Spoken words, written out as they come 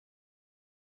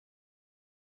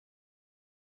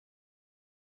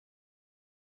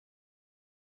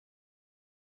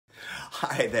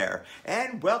Hi there,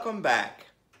 and welcome back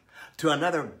to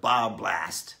another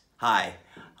BobBlast. Hi,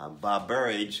 I'm Bob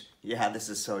Burridge. Yeah, this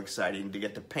is so exciting to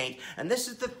get to paint. And this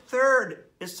is the third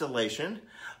installation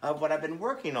of what I've been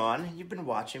working on. You've been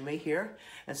watching me here.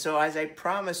 And so as I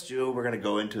promised you, we're going to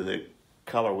go into the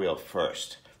color wheel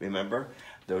first. Remember,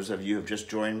 those of you who have just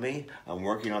joined me, I'm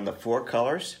working on the four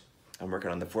colors.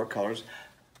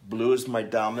 Blue is my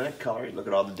dominant color. Look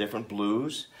at all the different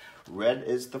blues. Red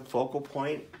is the focal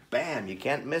point. Bam, you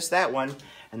can't miss that one.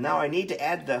 And now I need to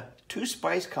add the two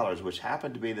spice colors, which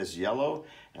happen to be this yellow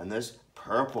and this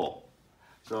purple.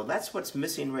 So that's what's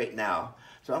missing right now.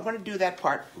 So I'm going to do that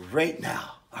part right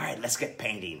now. All right, let's get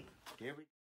painting. Here we go.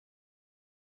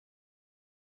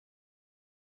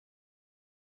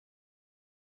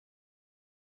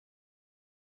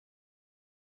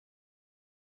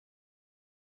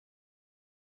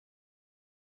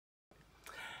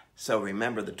 So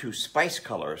remember, the two spice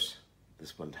colors,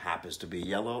 this one happens to be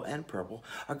yellow and purple,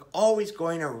 are always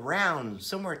going around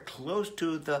somewhere close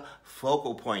to the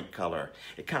focal point color.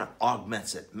 It kind of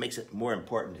augments it, makes it more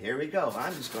important. Here we go.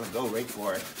 I'm just going to go right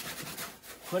for it.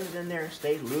 Put it in there,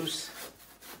 stay loose.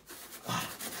 Ah,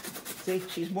 see,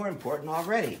 she's more important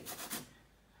already.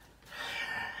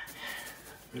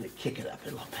 Really kick it up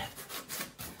a little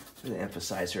bit. Really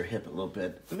emphasize her hip a little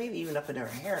bit. Maybe even up in her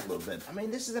hair a little bit. I mean,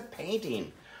 this is a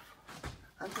painting.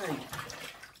 I'm going to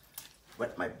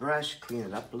wet my brush, clean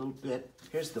it up a little bit.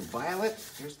 Here's the violet,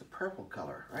 here's the purple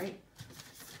color, right?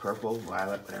 Purple,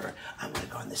 violet, whatever. I'm going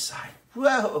to go on this side.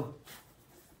 Whoa!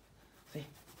 See?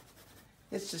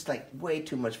 It's just like way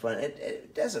too much fun.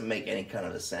 It doesn't make any kind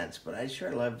of a sense, but I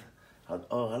sure love how,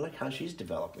 I like how she's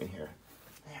developing here.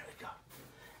 There we go.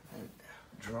 And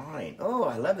drawing. Oh,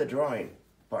 I love the drawing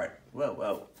part. Whoa,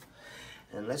 whoa.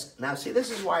 And now see, this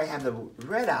is why I have the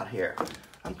red out here.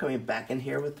 I'm coming back in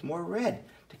here with more red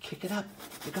to kick it up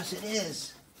because it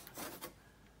is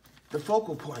the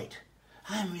focal point.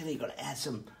 I'm really going to add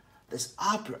this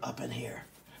opera up in here.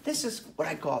 This is what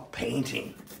I call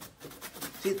painting.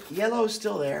 See, the yellow is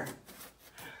still there.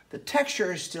 The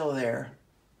texture is still there.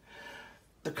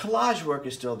 The collage work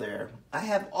is still there. I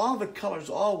have all the colors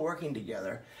all working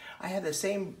together. I have the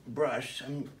same brush.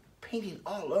 I'm painting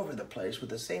all over the place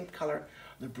with the same color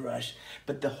the brush,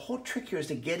 but the whole trick here is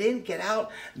to get in, get out,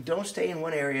 don't stay in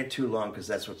one area too long because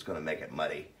that's what's going to make it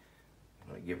muddy. I'm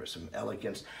going to give her some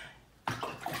elegance.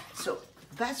 So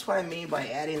that's what I mean by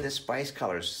adding the spice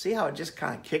colors. See how I just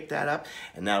kind of kicked that up?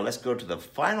 And now let's go to the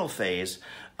final phase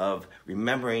of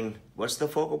remembering what's the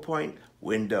focal point?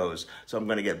 Windows. So I'm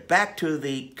going to get back to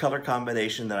the color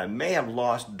combination that I may have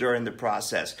lost during the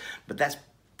process, but that's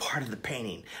part of the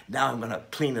painting. Now I'm going to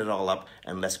clean it all up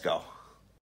and let's go.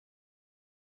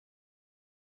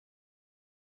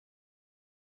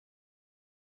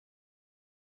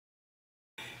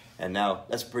 And now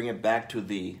let's bring it back to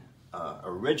the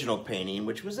original painting,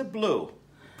 which was a blue.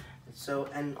 So,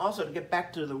 and also to get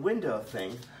back to the window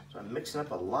thing, so I'm mixing up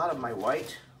a lot of my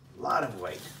white, a lot of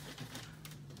white.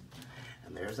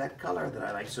 And there's that color that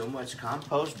I like so much,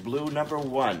 Compost Blue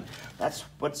 #1. That's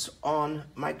what's on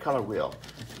my color wheel.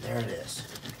 There it is.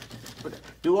 But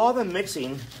do all the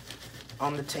mixing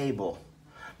on the table,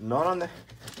 not on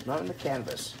the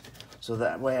canvas. So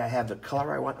that way I have the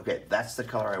color I want. Okay, that's the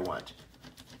color I want.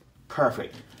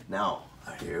 Perfect. Now,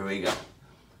 here we go.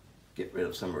 Get rid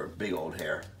of some of her big old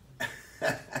hair.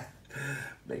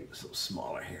 Make it a little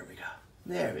smaller. Here we go.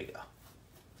 There we go.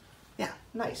 Yeah,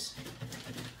 nice.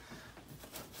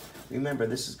 Remember,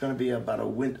 this is going to be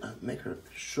about make her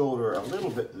shoulder a little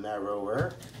bit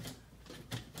narrower.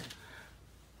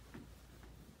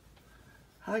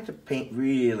 I like to paint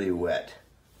really wet.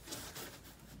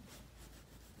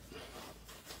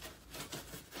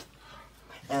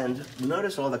 And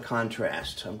notice all the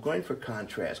contrast. I'm going for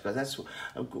contrast because that's,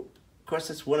 of course,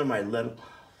 that's one of my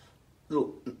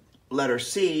little letter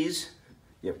C's.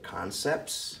 You have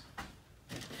concepts,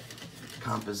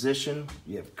 composition,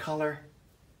 you have color.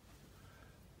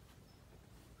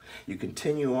 You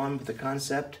continue on with the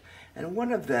concept, and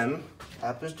one of them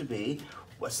happens to be,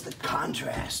 what's the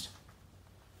contrast?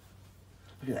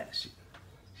 Look at that. She's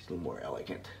a little more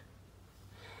elegant.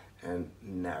 And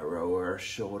narrower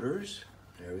shoulders.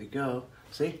 There we go.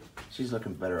 See? She's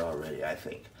looking better already, I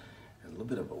think. And a little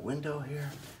bit of a window here.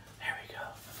 There we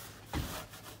go.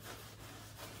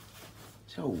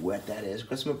 See how wet that is?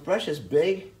 Because my brush is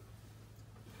big.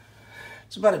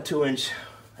 It's about a 2-inch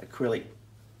acrylic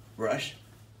brush.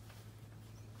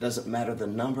 Doesn't matter the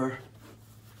number.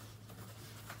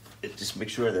 It just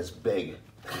makes sure that's big.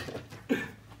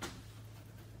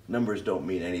 Numbers don't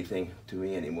mean anything to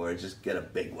me anymore. Just get a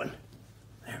big one.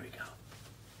 There we go.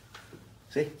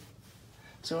 See?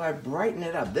 So I brighten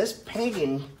it up. This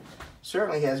painting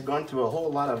certainly has gone through a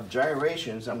whole lot of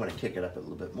gyrations. I'm going to kick it up a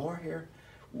little bit more here.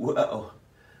 Whoa.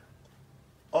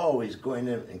 Always going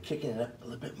in and kicking it up a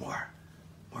little bit more.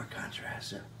 More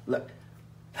contrast. Look.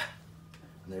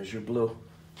 There's your blue.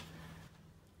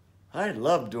 I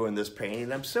love doing this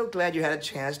painting. I'm so glad you had a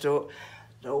chance to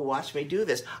watch me do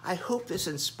this. I hope this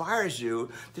inspires you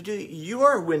to do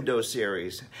your window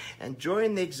series and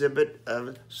join the exhibit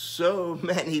of so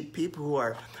many people who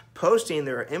are posting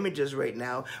their images right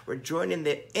now. We're joining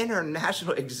the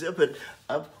international exhibit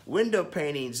of window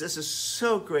paintings. This is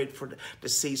so great to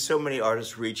see so many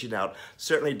artists reaching out,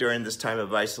 certainly during this time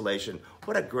of isolation.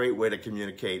 What a great way to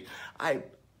communicate.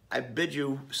 I bid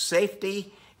you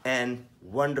safety and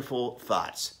wonderful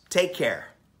thoughts. Take care.